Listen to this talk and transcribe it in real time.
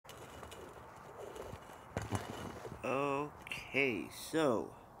Okay, so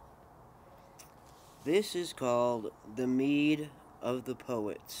this is called the Mead of the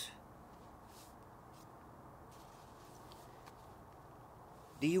Poets.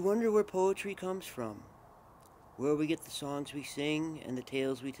 Do you wonder where poetry comes from? Where we get the songs we sing and the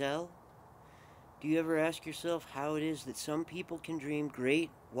tales we tell? Do you ever ask yourself how it is that some people can dream great,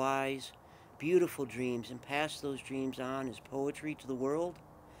 wise, beautiful dreams and pass those dreams on as poetry to the world?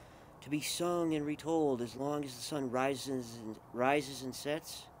 To be sung and retold as long as the sun rises and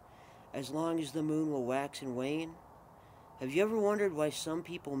sets? As long as the moon will wax and wane? Have you ever wondered why some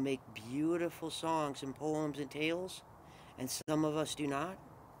people make beautiful songs and poems and tales, and some of us do not?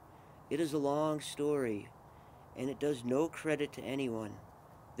 It is a long story, and it does no credit to anyone.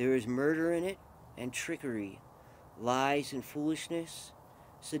 There is murder in it, and trickery, lies and foolishness,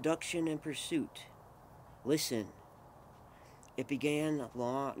 seduction and pursuit. Listen, it began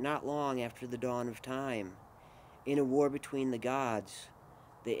not long after the dawn of time, in a war between the gods.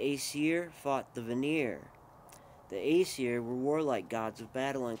 The Aesir fought the Vanir. The Aesir were warlike gods of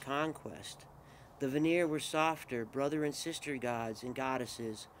battle and conquest. The Vanir were softer brother and sister gods and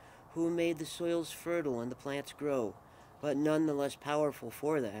goddesses who made the soils fertile and the plants grow, but none the less powerful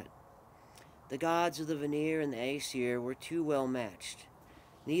for that. The gods of the Vanir and the Aesir were too well matched.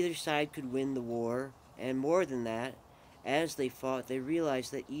 Neither side could win the war, and more than that, as they fought, they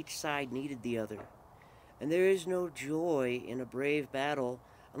realized that each side needed the other. And there is no joy in a brave battle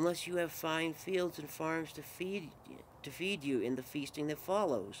unless you have fine fields and farms to feed you in the feasting that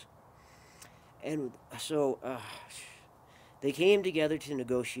follows. And so they came together to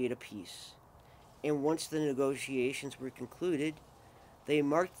negotiate a peace. And once the negotiations were concluded, they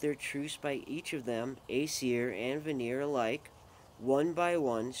marked their truce by each of them, Aesir and Vanir alike, one by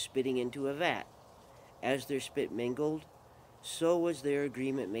one spitting into a vat. As their spit mingled, so was their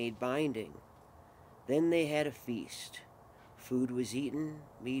agreement made binding. Then they had a feast. Food was eaten,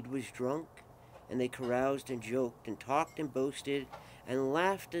 mead was drunk, and they caroused and joked and talked and boasted and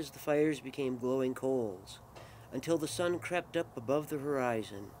laughed as the fires became glowing coals, until the sun crept up above the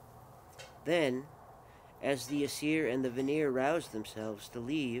horizon. Then, as the Aesir and the Vanir roused themselves to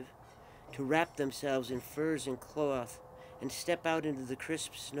leave, to wrap themselves in furs and cloth, and step out into the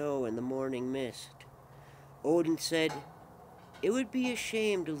crisp snow and the morning mist, Odin said, "It would be a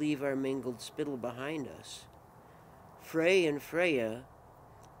shame to leave our mingled spittle behind us." Frey and Freya,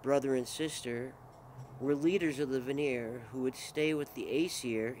 brother and sister, were leaders of the Vanir who would stay with the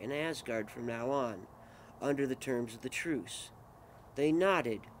Aesir in Asgard from now on, under the terms of the truce. They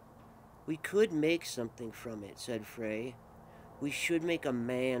nodded. "We could make something from it," said Frey. "We should make a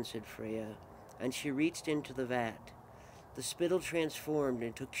man," said Freya, and she reached into the vat. The spittle transformed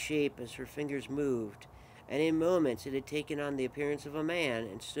and took shape as her fingers moved, and in moments it had taken on the appearance of a man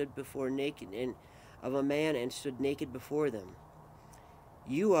and stood naked before them.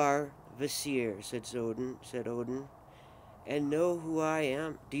 "You are Visir," said Odin, "and know who I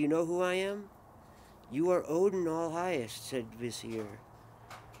am. Do you know who I am?" "You are Odin All-Highest," said Visir.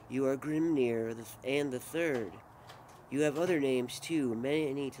 "You are Grimnir and the Third. You have other names too, too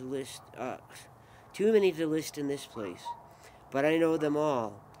many to list in this place. But I know them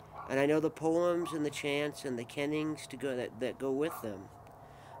all, and I know the poems and the chants and the kennings that go with them."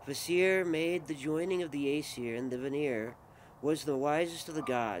 Visir made the joining of the Aesir and the Vanir was the wisest of the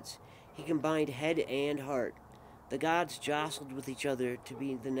gods. He combined head and heart. The gods jostled with each other to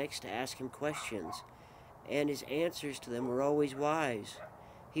be the next to ask him questions, and his answers to them were always wise.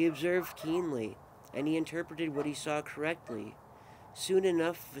 He observed keenly, and he interpreted what he saw correctly. Soon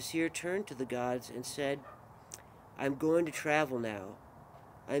enough, Visir turned to the gods and said, "I'm going to travel now.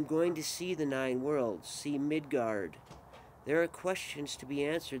 I'm going to see the 9 worlds, see Midgard. There are questions to be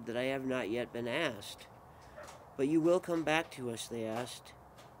answered that I have not yet been asked." "But you will come back to us?" they asked.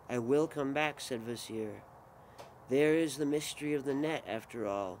 "I will come back," said Visir. "There is the mystery of the net, after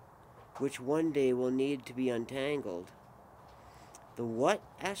all, which one day will need to be untangled." "The what?"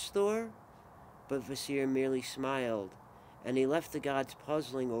 asked Thor. But Visir merely smiled, and he left the gods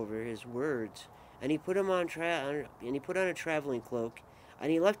puzzling over his words, and he put on a traveling cloak, and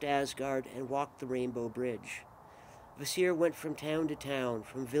he left Asgard and walked the Rainbow Bridge. Visir went from town to town,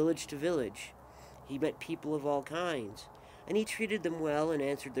 from village to village. He met people of all kinds, and he treated them well and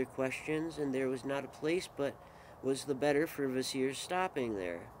answered their questions, and there was not a place but was the better for Visir's stopping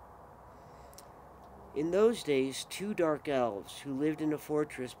there. In those days, 2 dark elves who lived in a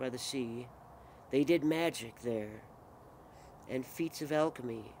fortress by the sea, they did magic there, and feats of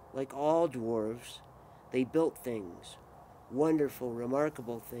alchemy. Like all dwarves, they built things, wonderful,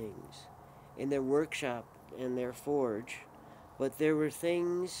 remarkable things, in their workshop and their forge. But there were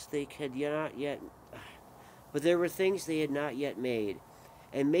things they could not yet But there were things they had not yet made,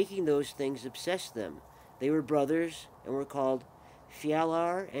 and making those things obsessed them. They were brothers and were called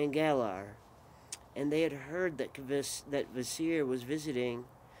Fjalar and Galar, and they had heard that Visir was visiting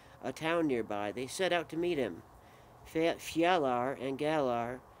a town nearby. They set out to meet him. Fjalar and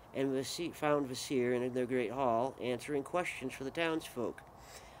Galar and found Visir in their great hall, answering questions for the townsfolk,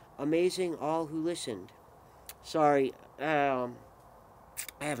 amazing all who listened. Sorry, I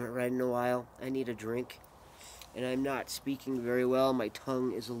haven't read in a while. I need a drink, and I'm not speaking very well. My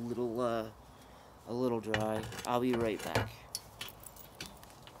tongue is a little dry. I'll be right back.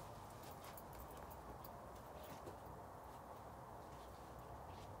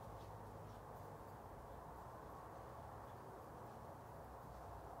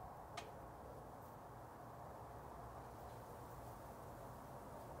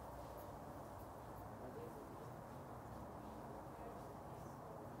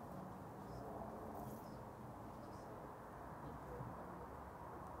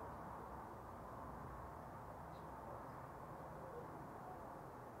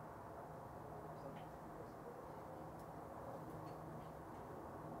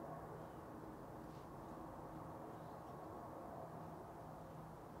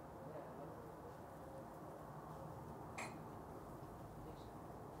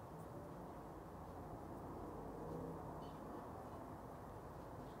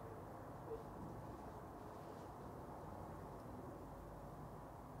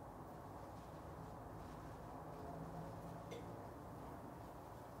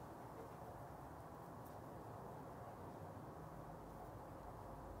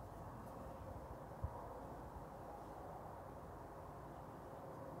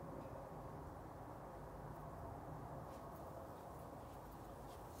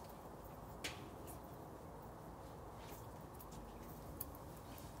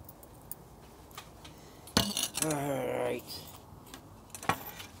 Alright.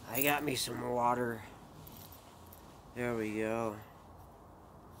 I got me some water. There we go.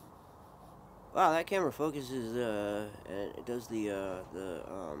 Wow, that camera focuses, and it does the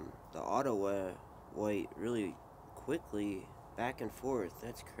auto white really quickly, back and forth.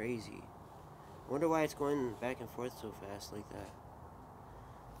 That's crazy. I wonder why it's going back and forth so fast like that.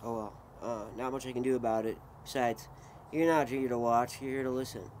 Oh well, not much I can do about it. Besides, you're not here to watch, you're here to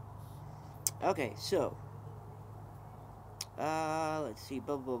listen. Okay, so, let's see,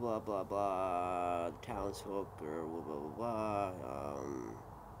 blah, blah, blah, blah, blah, townsfolk, or blah, blah, blah, blah,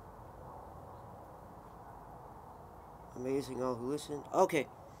 amazing all who listened. Okay,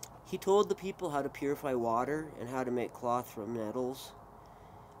 he told the people how to purify water and how to make cloth from nettles.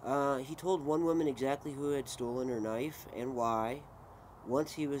 He told one woman exactly who had stolen her knife and why.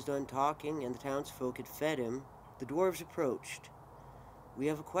 Once he was done talking and the townsfolk had fed him, the dwarves approached. "We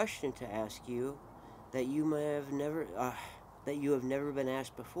have a question to ask you that you have never been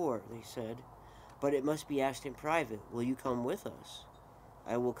asked before," they said, "but it must be asked in private. Will you come with us?"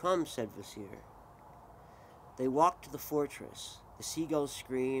 "I will come," said Visir. They walked to the fortress. The seagulls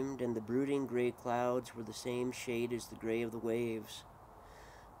screamed, and the brooding gray clouds were the same shade as the gray of the waves.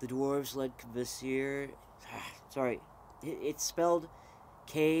 The dwarves led Visir. Sorry, it's spelled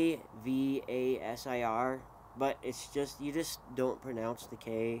Kvasir, but it's just, you just don't pronounce the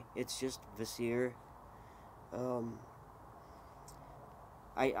K. It's just Visir.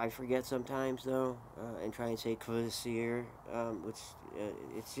 I forget sometimes though, and try and say Kvasir, which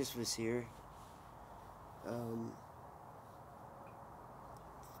it's just Visir.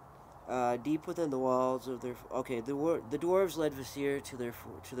 Deep within the walls of their the dwarves led Visir to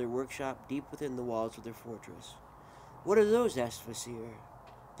their workshop deep within the walls of their fortress. "What are those?" asked Visir.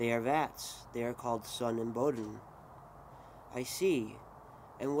 "They are vats. They are called Sun and Bodin." "I see.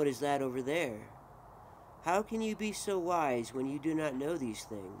 And what is that over there?" "How can you be so wise when you do not know these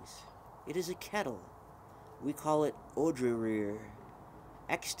things? It is a kettle. We call it Odrerir,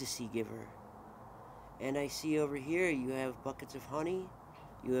 ecstasy giver. And I see over here you have buckets of honey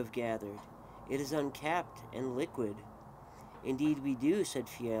you have gathered. It is uncapped and liquid." "Indeed we do," said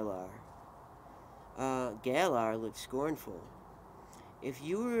Fjalar. Galar looked scornful. "If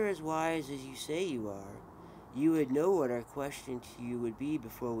you were as wise as you say you are, you would know what our question to you would be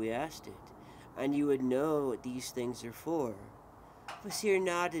before we asked it, and you would know what these things are for." Visir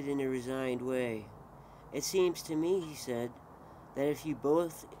nodded in a resigned way. "It seems to me," he said, that if you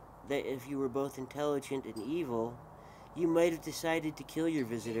were both intelligent and evil, you might have decided to kill your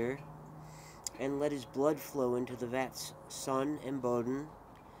visitor and let his blood flow into the vats Sun and Bodin,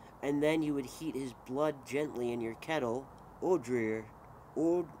 and then you would heat his blood gently in your kettle, Odrir.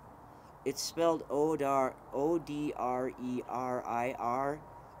 It's spelled Odrerir,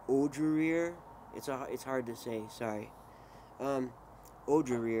 Odrerir, It's hard to say. Sorry. Um,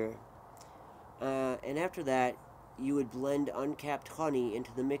 Odrarir. And after that, you would blend uncapped honey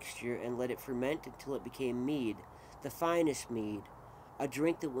into the mixture and let it ferment until it became mead, the finest mead, a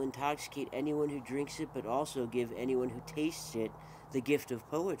drink that will intoxicate anyone who drinks it, but also give anyone who tastes it the gift of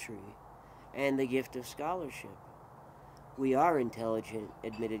poetry and the gift of scholarship. We are intelligent,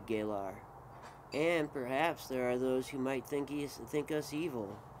 admitted Galar, and perhaps there are those who might think us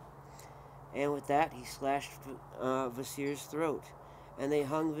evil. And with that, he slashed Vasir's throat, and they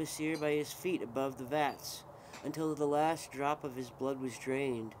hung Vasir by his feet above the vats until the last drop of his blood was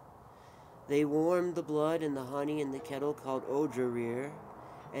drained. They warmed the blood and the honey in the kettle called Odrarir,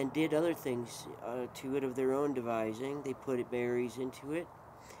 and did other things to it of their own devising. They put berries into it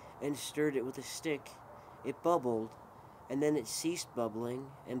and stirred it with a stick. It bubbled, and then it ceased bubbling,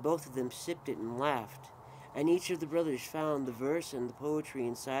 and both of them sipped it and laughed. And each of the brothers found the verse and the poetry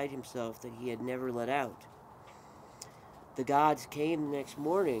inside himself that he had never let out. The gods came the next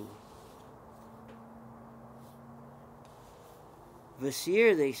morning.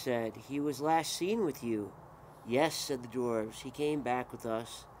 Vasir, they said, he was last seen with you. Yes, said the dwarves, he came back with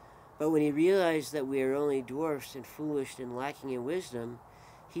us. But when he realized that we are only dwarfs and foolish and lacking in wisdom,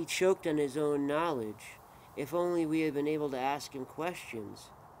 he choked on his own knowledge. If only we had been able to ask him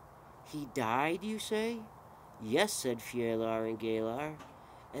questions. He died, you say? Yes, said Fielar and Galar,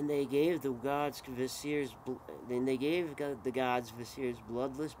 and they gave the gods Vasir's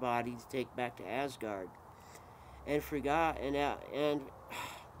bloodless body to take back to Asgard. And for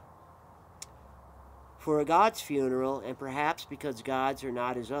a god's funeral, and perhaps because gods are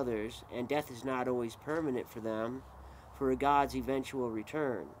not as others, and death is not always permanent for them, for a god's eventual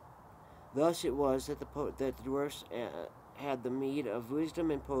return. Thus it was that the dwarfs had the mead of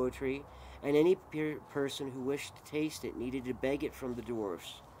wisdom and poetry, and any person who wished to taste it needed to beg it from the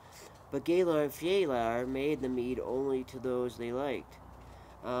dwarfs. But Galar and Fielar made the mead only to those they liked.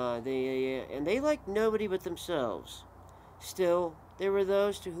 They liked nobody but themselves. Still, there were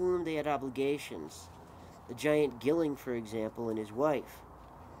those to whom they had obligations. The giant Gilling, for example, and his wife.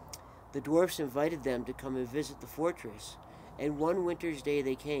 The dwarfs invited them to come and visit the fortress, and one winter's day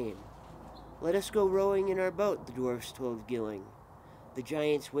they came. Let us go rowing in our boat, the dwarfs told Gilling. The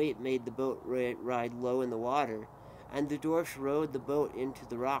giant's weight made the boat ride low in the water, and the dwarfs rowed the boat into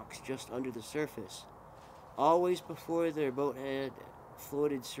the rocks just under the surface. Always before their boat had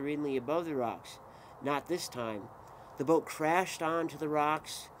floated serenely above the rocks. Not this time. The boat crashed onto the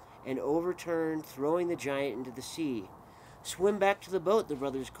rocks and overturned, throwing the giant into the sea. Swim back to the boat, the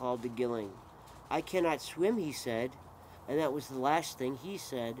brothers called to Gilling. I cannot swim, he said, and that was the last thing he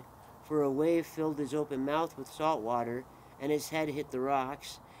said, for a wave filled his open mouth with salt water, and his head hit the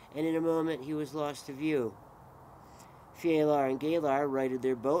rocks, and in a moment he was lost to view. Fielar and Galar righted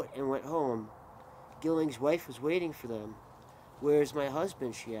their boat and went home. Gilling's wife was waiting for them. Where is my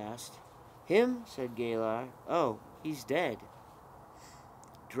husband? She asked. Him? Said Galar. Oh, he's dead.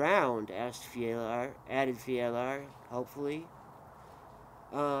 Drowned? Added Fielar, hopefully.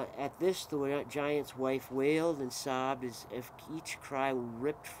 At this, the giant's wife wailed and sobbed as if each cry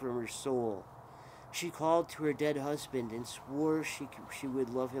ripped from her soul. She called to her dead husband and swore she would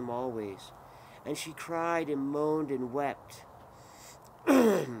love him always. And she cried and moaned and wept.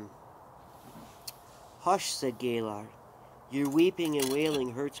 Hush, said Galar. Your weeping and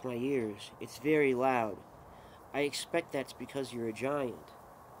wailing hurts my ears. It's very loud. I expect that's because you're a giant.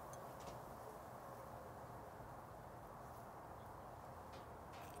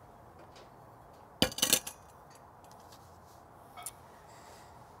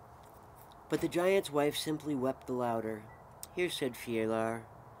 But the giant's wife simply wept the louder. Here, said Fielar,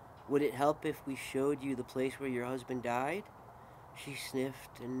 would it help if we showed you the place where your husband died? She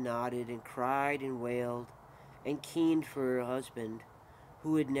sniffed and nodded and cried and wailed and keened for her husband,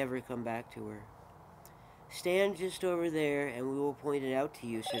 who would never come back to her. Stand just over there and we will point it out to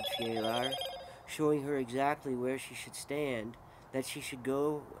you, said Fielar, showing her exactly where she should stand, that she should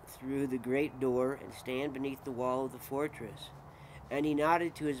go through the great door and stand beneath the wall of the fortress. And he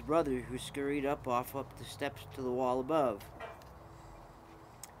nodded to his brother, who scurried up the steps to the wall above.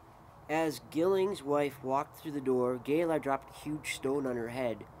 As Gilling's wife walked through the door, Galar dropped a huge stone on her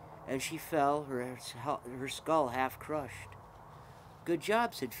head, and she fell, her skull half crushed. Good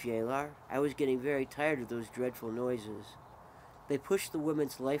job, said Fielar. I was getting very tired of those dreadful noises. They pushed the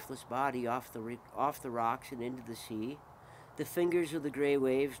woman's lifeless body off the rocks and into the sea. The fingers of the gray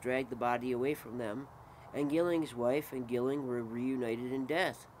waves dragged the body away from them, and Gilling's wife and Gilling were reunited in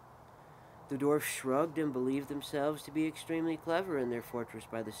death. The dwarfs shrugged and believed themselves to be extremely clever in their fortress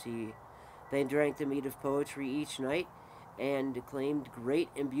by the sea. They drank the mead of poetry each night, and declaimed great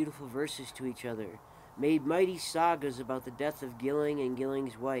and beautiful verses to each other, made mighty sagas about the death of Gilling and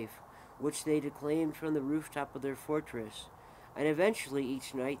Gilling's wife, which they declaimed from the rooftop of their fortress, and eventually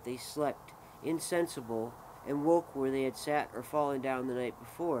each night they slept, insensible, and woke where they had sat or fallen down the night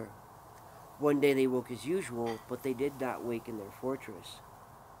before. One day they woke as usual, but they did not wake in their fortress.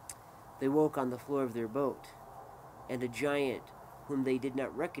 They woke on the floor of their boat, and a giant whom they did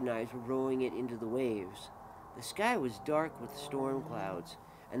not recognize were rowing it into the waves. The sky was dark with storm clouds,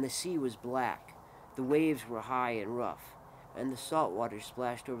 and the sea was black. The waves were high and rough, and the salt water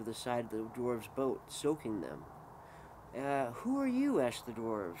splashed over the side of the dwarves' boat, soaking them. Who are you? Asked the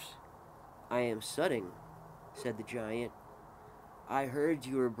dwarves. I am Sudding, said the giant. I heard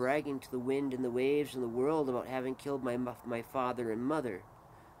you were bragging to the wind and the waves and the world about having killed my father and mother.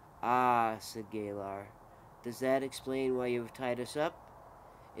 Ah, said Galar. Does that explain why you have tied us up?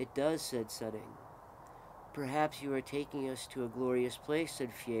 It does, said Sudding. Perhaps you are taking us to a glorious place,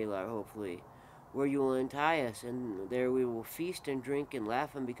 said Fielar hopefully, where you will untie us, and there we will feast and drink and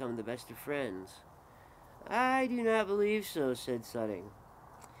laugh and become the best of friends. I do not believe so, said Sudding.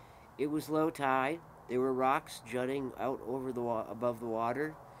 It was low tide. There were rocks jutting out over above the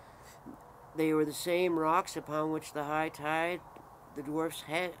water. They were the same rocks upon which the high tide the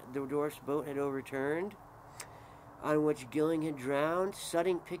dwarf's boat had overturned, on which Gilling had drowned.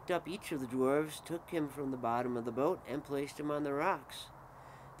 Sudding picked up each of the dwarves, took him from the bottom of the boat, and placed him on the rocks.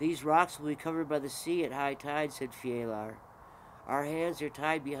 These rocks will be covered by the sea at high tide, said Fielar. Our hands are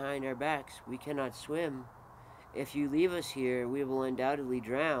tied behind our backs. We cannot swim. If you leave us here, we will undoubtedly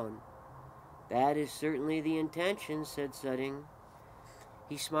drown. That is certainly the intention, said Sudding.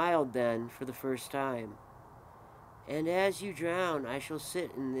 He smiled then, for the first time. And as you drown, I shall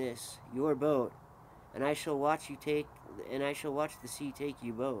sit in this, your boat, and I shall watch the sea take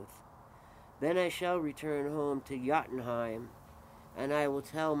you both. Then I shall return home to Jotunheim, and I will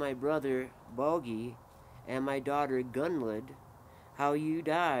tell my brother Bogi and my daughter Gunlid how you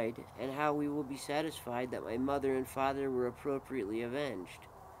died, and how we will be satisfied that my mother and father were appropriately avenged.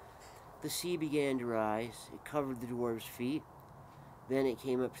 The sea began to rise. It covered the dwarves' feet. Then it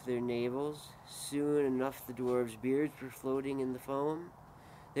came up to their navels. Soon enough the dwarves' beards were floating in the foam.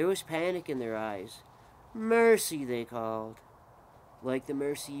 There was panic in their eyes. Mercy, they called. Like the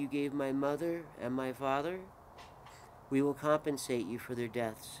mercy you gave my mother and my father? We will compensate you for their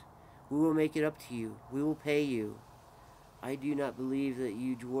deaths. We will make it up to you. We will pay you. I do not believe that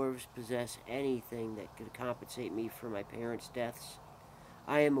you dwarves possess anything that could compensate me for my parents' deaths.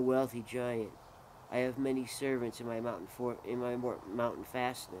 I am a wealthy giant. I have many servants in my mountain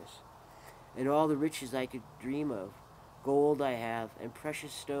fastness, and all the riches I could dream of. Gold I have, and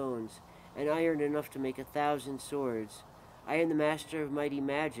precious stones, and iron enough to make 1,000 swords. I am the master of mighty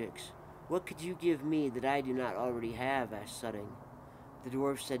magics. What could you give me that I do not already have? Asked Sudding. The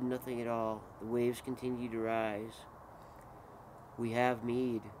dwarf said nothing at all. The waves continued to rise. We have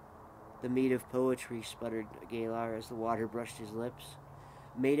mead. The mead of poetry, sputtered Galar as the water brushed his lips.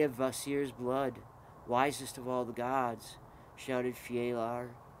 Made of Vasir's blood, wisest of all the gods, shouted Fielar.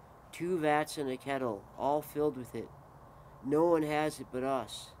 2 vats and a kettle, all filled with it. No one has it but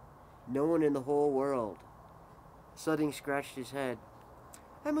us. No one in the whole world. Sudding scratched his head.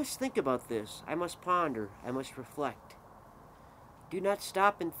 I must think about this. I must ponder. I must reflect. Do not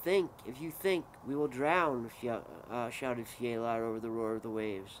stop and think. If you think, we will drown, shouted Fielar over the roar of the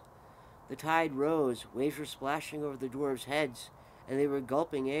waves. The tide rose. Waves were splashing over the dwarves' heads, and they were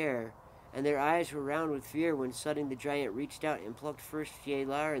gulping air, and their eyes were round with fear when Sudding the giant reached out and plucked first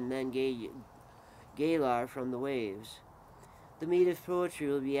Fielar and then Galar from the waves. The mead of poetry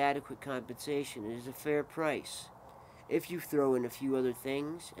will be adequate compensation. It is a fair price. If you throw in a few other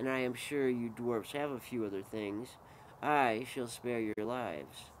things, and I am sure you dwarfs have a few other things, I shall spare your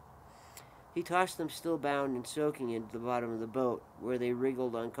lives. He tossed them still bound and soaking into the bottom of the boat, where they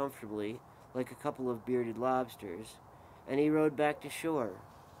wriggled uncomfortably, like a couple of bearded lobsters, and he rowed back to shore.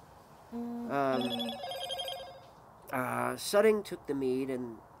 Sudding took the mead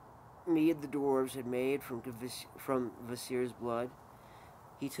the dwarves had made from Vasir's blood.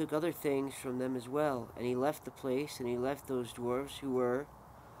 He took other things from them as well, and he left the place, and he left those dwarves who were,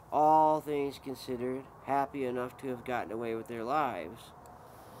 all things considered, happy enough to have gotten away with their lives.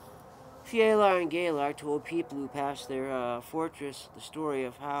 Fielar and Galar told people who passed their fortress the story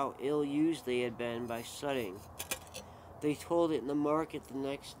of how ill-used they had been by Sudding. They told it in the market the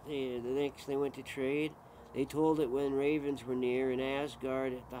next they went to trade. They told it when ravens were near in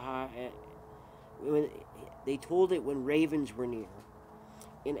Asgard they told it when ravens were near.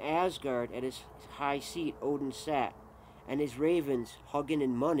 In Asgard, at his high seat, Odin sat, and his ravens, Hugin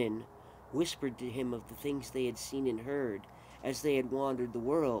and Munin, whispered to him of the things they had seen and heard as they had wandered the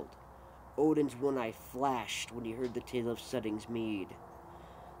world. Odin's one eye flashed when he heard the tale of Suttung's Mead.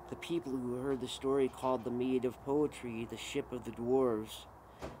 The people who heard the story called the Mead of Poetry the ship of the dwarves,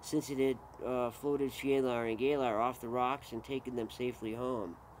 since it had floated Fielar and Galar off the rocks and taken them safely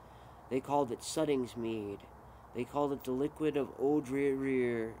home. They called it Suttung's Mead. They called it the liquid of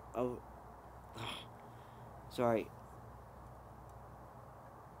Odrir of... Sorry.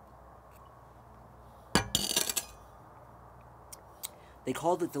 They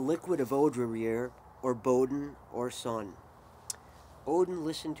called it the liquid of Odrir, or Bodin, or Sun. Odin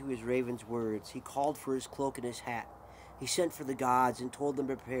listened to his raven's words. He called for his cloak and his hat. He sent for the gods and told them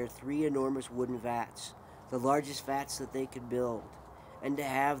to prepare 3 enormous wooden vats, the largest vats that they could build, and to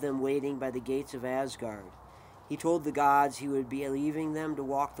have them waiting by the gates of Asgard. He told the gods he would be leaving them to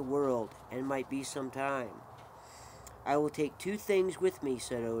walk the world, and might be some time. I will take 2 things with me,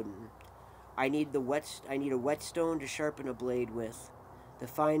 said Odin. I need a whetstone to sharpen a blade with, the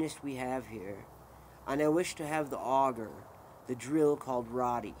finest we have here, and I wish to have the auger, the drill called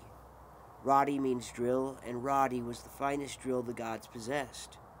Radi. Radi means drill, and Radi was the finest drill the gods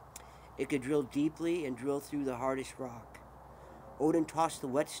possessed. It could drill deeply and drill through the hardest rock. Odin tossed the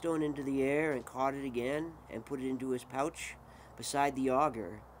whetstone into the air and caught it again and put it into his pouch beside the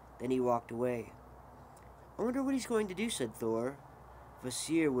auger. Then he walked away. I wonder what he's going to do, said Thor.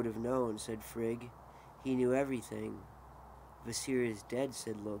 Vasir would have known, said Frigg. He knew everything. Vasir is dead,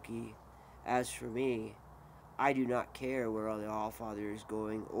 said Loki. As for me, I do not care where the Allfather is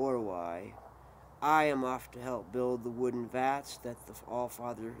going or why. I am off to help build the wooden vats that the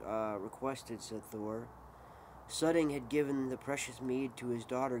Allfather requested, said Thor. Suttung had given the precious mead to his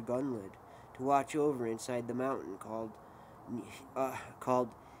daughter Gunlid to watch over inside the mountain called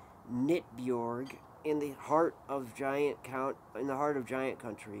Nitbjorg in the heart of giant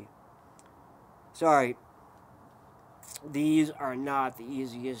country. Sorry, these are not the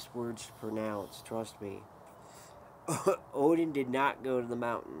easiest words to pronounce, trust me. Odin did not go to the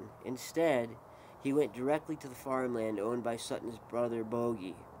mountain. Instead, he went directly to the farmland owned by Sutton's brother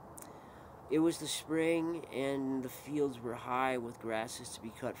Bogi. It was the spring, and the fields were high with grasses to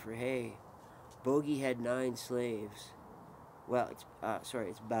be cut for hay. Bogi had 9 slaves. It's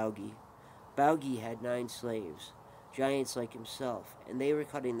Baugi. Baugi had 9 slaves, giants like himself, and they were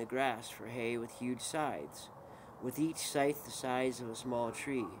cutting the grass for hay with huge scythes, with each scythe the size of a small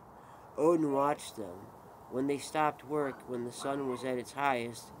tree. Odin watched them. When they stopped work, when the sun was at its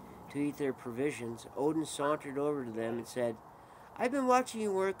highest, to eat their provisions, Odin sauntered over to them and said, I've been watching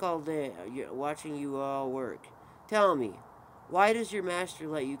you work all day, watching you all work. Tell me, why does your master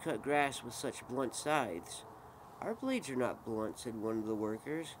let you cut grass with such blunt scythes? Our blades are not blunt, said one of the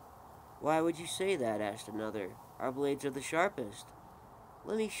workers. Why would you say that? Asked another. Our blades are the sharpest.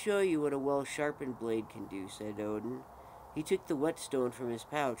 Let me show you what a well-sharpened blade can do, said Odin. He took the whetstone from his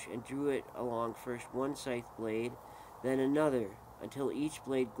pouch and drew it along first one scythe blade, then another, until each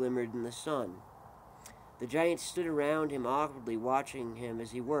blade glimmered in the sun. The giants stood around him awkwardly, watching him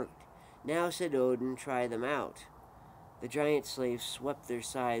as he worked. Now, said Odin, try them out. The giant slaves swept their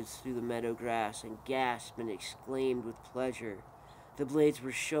scythes through the meadow grass and gasped and exclaimed with pleasure. The blades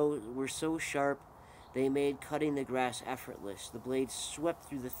were so sharp they made cutting the grass effortless. The blades swept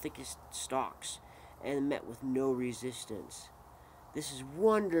through the thickest stalks and met with no resistance. This is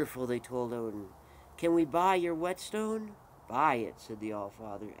wonderful, they told Odin. Can we buy your whetstone? Buy it, said the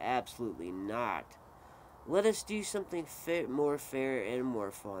Allfather. Absolutely not. Let us do something more fair and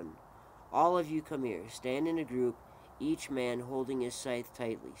more fun. All of you come here. Stand in a group, each man holding his scythe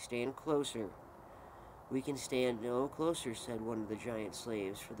tightly. Stand closer. We can stand no closer, said one of the giant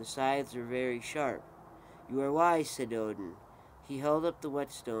slaves, for the scythes are very sharp. You are wise, said Odin. He held up the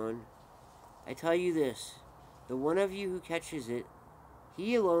whetstone. I tell you this, the one of you who catches it,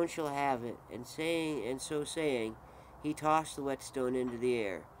 he alone shall have it. And so saying, he tossed the whetstone into the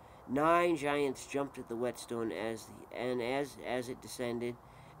air. 9 giants jumped at the whetstone as it descended,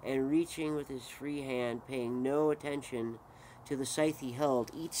 and reaching with his free hand, paying no attention to the scythe he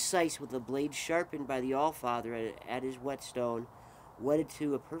held, each scythe with the blade sharpened by the Allfather at his whetstone, whetted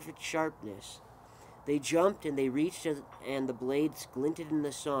to a perfect sharpness. They jumped and they reached, and the blades glinted in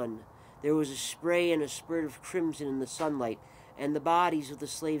the sun. There was a spray and a spurt of crimson in the sunlight, and the bodies of the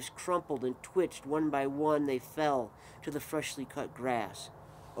slaves crumpled and twitched. One by one they fell to the freshly cut grass.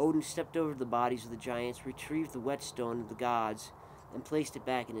 Odin stepped over the bodies of the giants, retrieved the whetstone of the gods, and placed it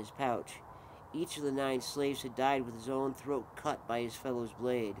back in his pouch. Each of the 9 slaves had died with his own throat cut by his fellow's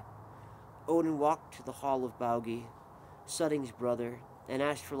blade. Odin walked to the hall of Baugi, Suttung's brother, and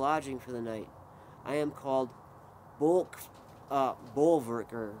asked for lodging for the night. I am called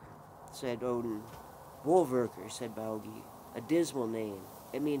Bolverker, said Odin. Bolverker, said Baugi. A dismal name.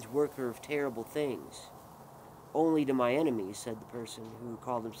 It means worker of terrible things. Only to my enemies, said the person who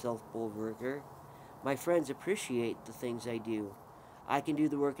called himself Bolverker. My friends appreciate the things I do. I can do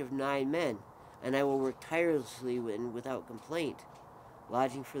the work of 9 men, and I will work tirelessly and without complaint.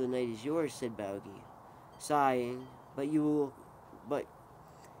 Lodging for the night is yours, said Baugi, sighing, but you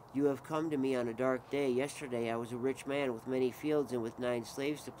have come to me on a dark day. Yesterday I was a rich man with many fields and with 9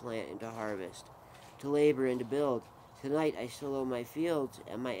 slaves to plant and to harvest, to labor and to build. Tonight I still own my fields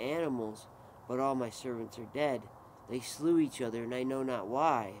and my animals, but all my servants are dead. They slew each other, and I know not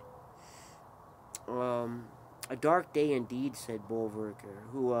why. A dark day indeed, said Bolverker,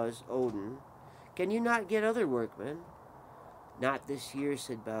 who was Odin. Can you not get other workmen? Not this year,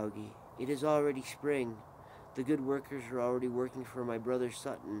 said Baugi. It is already spring. The good workers are already working for my brother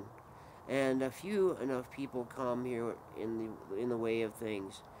Sutton, and a few enough people come here in the way of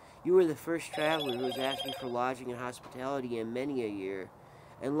things. You were the first traveler who has asked me for lodging and hospitality in many a year,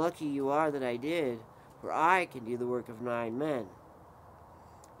 and lucky you are that I did, for I can do the work of 9 men.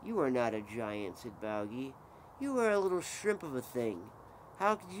 You are not a giant, said Baugi. You are a little shrimp of a thing.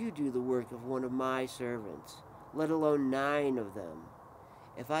 How could you do the work of one of my servants, let alone 9 of them?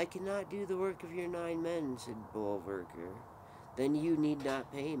 If I cannot do the work of your 9 men, said Bolverker, then you need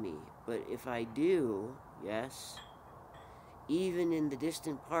not pay me. But if I do, yes. Even in the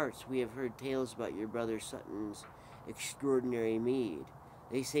distant parts we have heard tales about your brother Sutton's extraordinary mead.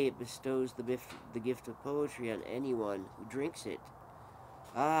 They say it bestows the gift of poetry on anyone who drinks it.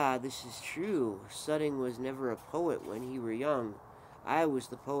 Ah, this is true. Sutton was never a poet when he were young. I was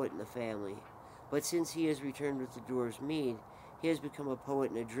the poet in the family. But since he has returned with the dwarf's mead, he has become a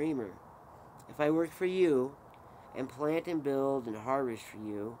poet and a dreamer. If I work for you, and plant and build and harvest for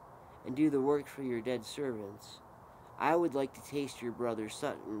you, and do the work for your dead servants, I would like to taste your brother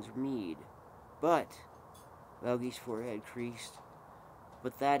Sutton's mead. But, Baugi's forehead creased,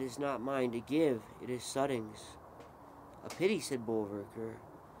 but that is not mine to give, it is Sutton's. A pity, said Bolverker,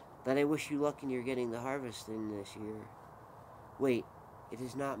 that I wish you luck in your getting the harvest in this year. Wait, it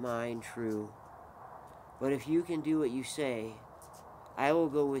is not mine, true. But if you can do what you say, I will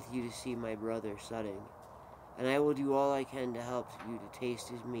go with you to see my brother Sutton, and I will do all I can to help you to taste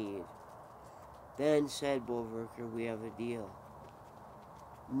his mead. Then, said Bolverker, we have a deal.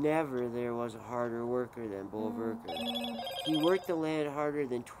 Never there was a harder worker than Bolverker. He worked the land harder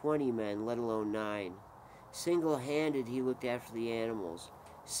than 20 men, let alone 9. Single-handed he looked after the animals.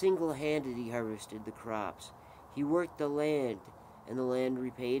 Single-handed he harvested the crops. He worked the land, and the land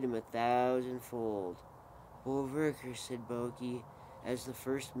repaid him 1,000-fold. Bolverker, said Baugi, as the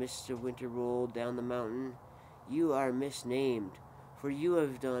first mists of winter rolled down the mountain, you are misnamed, for you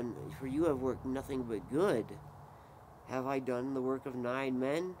have worked nothing but good. Have I done the work of 9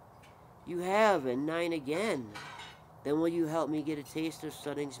 men? You have, and 9 again. Then will you help me get a taste of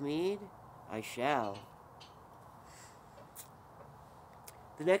Sutton's mead? I shall.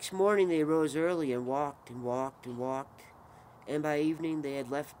 The next morning they rose early and walked and walked and walked, and by evening they had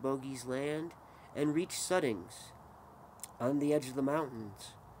left Bogey's land and reached Sutton's on the edge of the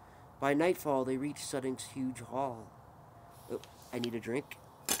mountains. By nightfall they reached Sutton's huge hall. Oh, I need a drink.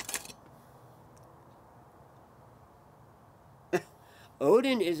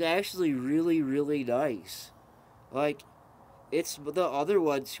 Odin is actually really, really nice. Like, it's the other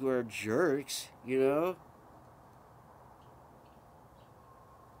ones who are jerks, you know?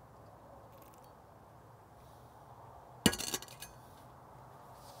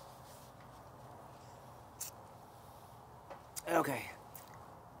 Okay,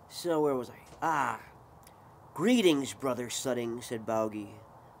 so where was I? Greetings, brother Sutton, said Baugi.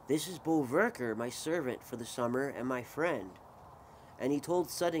 This is Bolverker, my servant for the summer and my friend. And he told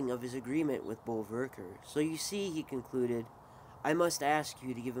Sutton of his agreement with Bolverker. So you see, he concluded, I must ask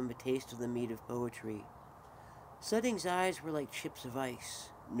you to give him a taste of the mead of poetry. Sutton's eyes were like chips of ice.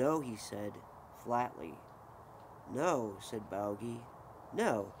 No, he said, flatly. No, said Baugi.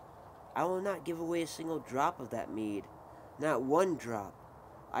 No, I will not give away a single drop of that mead. Not one drop.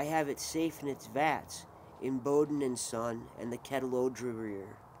 I have it safe in its vats, in Bodin and Son and the kettle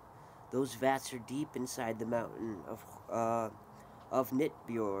Odrerir. Those vats are deep inside the mountain of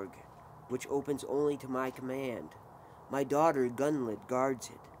Nitbjorg, which opens only to my command. My daughter Gunlid guards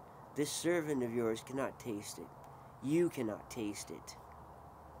it. This servant of yours cannot taste it. You cannot taste it.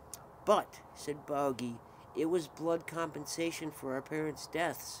 But, said Baugi, it was blood compensation for our parents'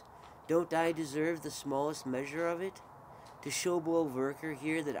 deaths. Don't I deserve the smallest measure of it? To show Bolverker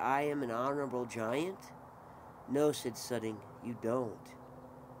here that I am an honorable giant? No, said Sutton, you don't.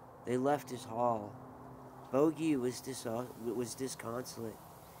 They left his hall. Baugi was disconsolate.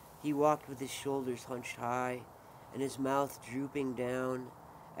 He walked with his shoulders hunched high and his mouth drooping down.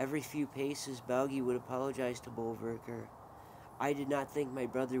 Every few paces, Baugi would apologize to Bolverker. I did not think my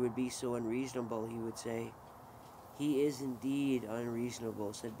brother would be so unreasonable, he would say. He is indeed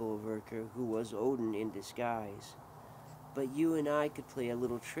unreasonable, said Bolverker, who was Odin in disguise. But you and I could play a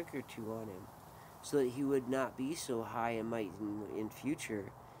little trick or two on him, so that he would not be so high and mighty in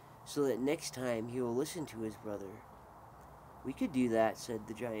future, so that next time he will listen to his brother. We could do that, said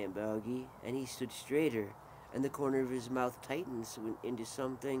the giant Baugi, and he stood straighter, and the corner of his mouth tightened into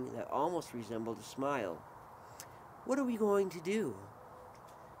something that almost resembled a smile. What are we going to do?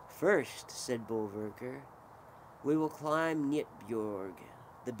 First, said Bolverker, we will climb Nitbjorg,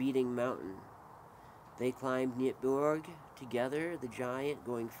 the beating mountain. They climbed Nitbjorg together, the giant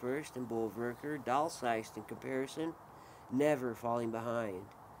going first and Bolverker, doll-sized in comparison, never falling behind.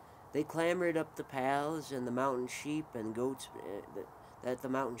 They clambered up the paths and the mountain sheep and goats that the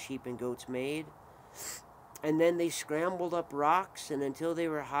mountain sheep and goats made, and then they scrambled up rocks, and until they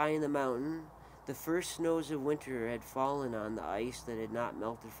were high in the mountain, the first snows of winter had fallen on the ice that had not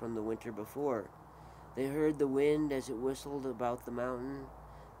melted from the winter before. They heard the wind as it whistled about the mountain.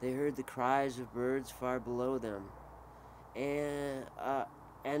 They heard the cries of birds far below them. There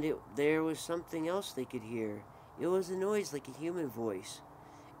was something else they could hear. It was a noise like a human voice.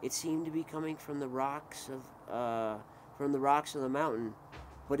 It seemed to be coming from the rocks of the mountain,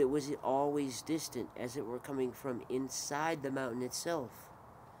 but it was always distant, as it were coming from inside the mountain itself.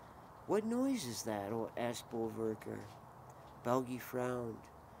 What noise is that? Asked Bolverker. Baugi frowned.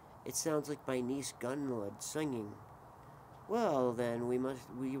 It sounds like my niece Gunlod singing. Well, then,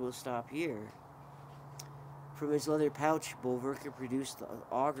 we will stop here. From his leather pouch, Bolverker produced the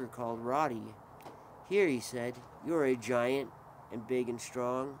auger called Roddy. Here, he said, you are a giant and big and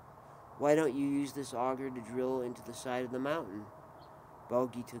strong. Why don't you use this auger to drill into the side of the mountain?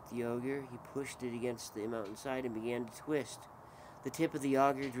 Baugi took the auger, he pushed it against the mountainside and began to twist. The tip of the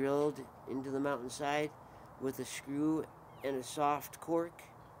auger drilled into the mountainside with a screw and a soft cork.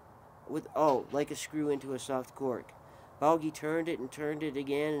 Like a screw into a soft cork. Baugi turned it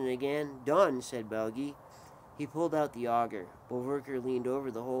again and again. Done, said Baugi. He pulled out the auger. Bolverker leaned over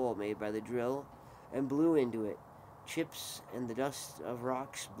the hole made by the drill and blew into it. Chips and the dust of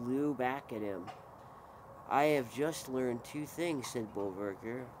rocks blew back at him. I have just learned 2 things, said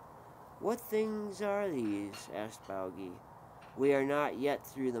Bolverker. What things are these? Asked Baugi. We are not yet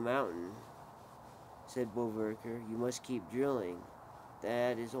through the mountain, said Bolverker. You must keep drilling.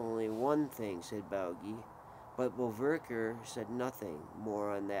 That is only one thing, said Baugi. But Bolverker said nothing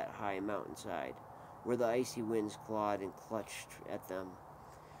more on that high mountainside, where the icy winds clawed and clutched at them.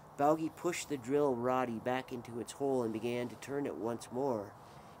 Baugi pushed the drill Roddy back into its hole and began to turn it once more.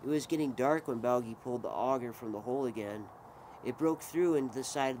 It was getting dark when Baugi pulled the auger from the hole again. It broke through into the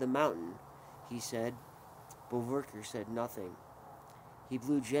side of the mountain, he said. Bolverker said nothing. He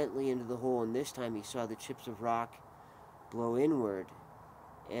blew gently into the hole, and this time he saw the chips of rock blow inward.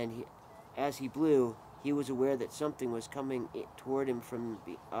 And as he blew, he was aware that something was coming toward him from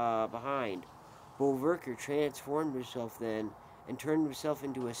behind. Bolverker transformed himself then and turned himself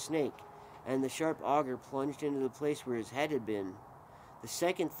into a snake, and the sharp auger plunged into the place where his head had been. The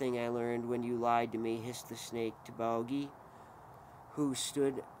second thing I learned when you lied to me, hissed the snake to Baugi, who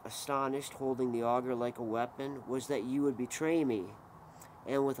stood astonished, holding the auger like a weapon, was that you would betray me.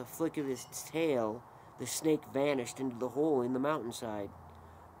 And with a flick of his tail, the snake vanished into the hole in the mountainside.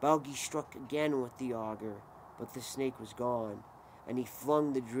 Baugi struck again with the auger, but the snake was gone, and he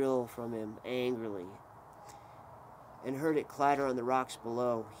flung the drill from him angrily and heard it clatter on the rocks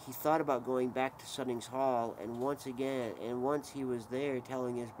below. He thought about going back to Sunning's Hall, and once he was there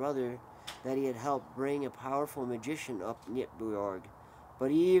telling his brother that he had helped bring a powerful magician up Nitbjorg, but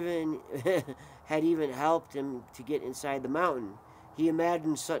he had even helped him to get inside the mountain. He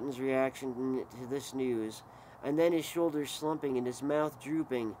imagined Sutton's reaction to this news, and then his shoulders slumping and his mouth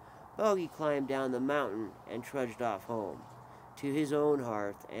drooping, Baugi climbed down the mountain and trudged off home, to his own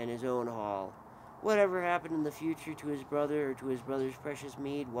hearth and his own hall. Whatever happened in the future to his brother or to his brother's precious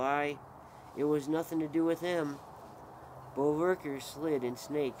mead, why, it was nothing to do with him. Bolverker slid in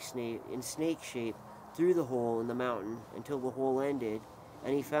snake shape through the hole in the mountain until the hole ended,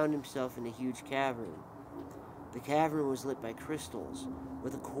 and he found himself in a huge cavern. The cavern was lit by crystals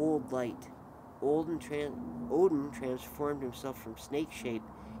with a cold light. Odin transformed himself from snake shape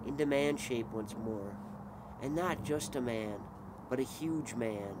into man shape once more, and not just a man, but a huge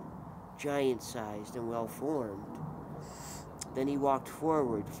man, giant-sized and well-formed. Then he walked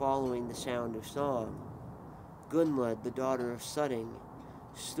forward, following the sound of song. Gunlod, the daughter of Sutting,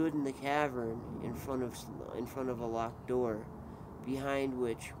 stood in the cavern in front of a locked door. behind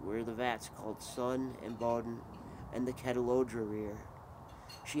which were the vats called Sun and Bodn and the Ketelodra rear.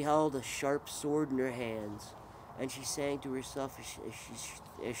 She held a sharp sword in her hands, and she sang to herself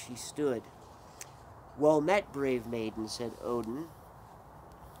as she stood. "Well met, brave maiden," said Odin.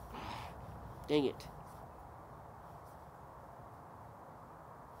 Dang it.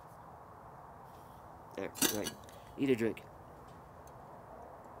 There, right. Eat a drink.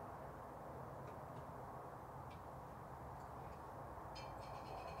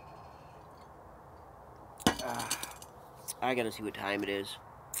 I gotta see what time it is.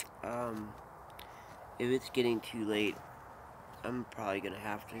 If it's getting too late, I'm probably gonna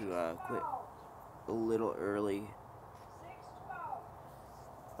have to quit a little early.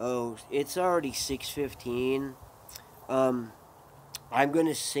 Oh, it's already 6:15. I'm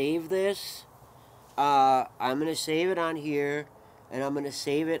gonna save this. I'm gonna save it on here, and I'm gonna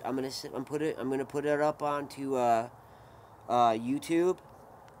save it. I'm gonna put it up onto YouTube.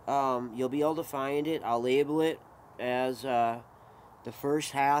 You'll be able to find it. I'll label it as the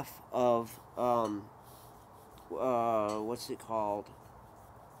first half of what's it called?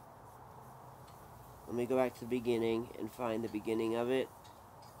 Let me go back to the beginning and find the beginning of it.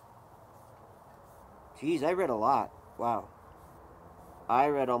 Jeez, I read a lot. Wow. I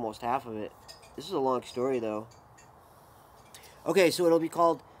read almost half of it. This is a long story, though. Okay, so it'll be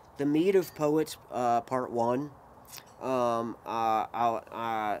called The Mead of Poets, Part 1. On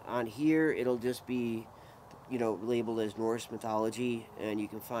here, it'll just be, labeled as Norse Mythology, and you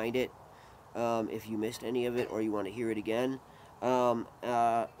can find it if you missed any of it or you want to hear it again.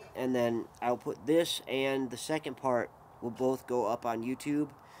 And then I'll put this and the second part will both go up on YouTube,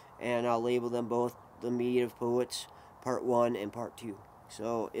 and I'll label them both The Mead of Poets, Part 1 and Part 2.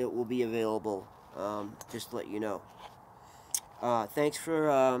 So it will be available, just to let you know. Thanks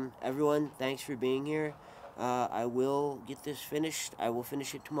for, everyone. Thanks for being here. I will get this finished. I will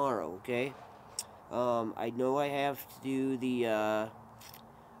finish it tomorrow, okay? I know I have to do the,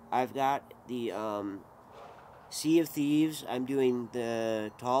 I've got the, Sea of Thieves. I'm doing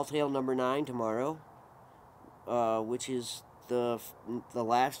the Tall Tale number 9 tomorrow, which is the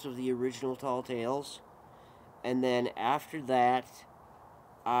last of the original Tall Tales. And then after that,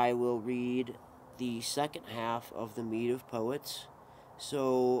 I will read the second half of the Mead of Poets.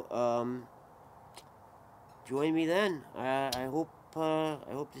 So, join me then. I hope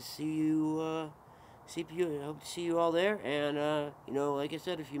to see you. I hope to see you all there. And like I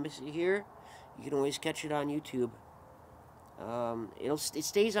said, if you miss it here, you can always catch it on YouTube. It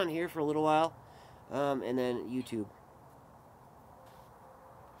stays on here for a little while, and then YouTube.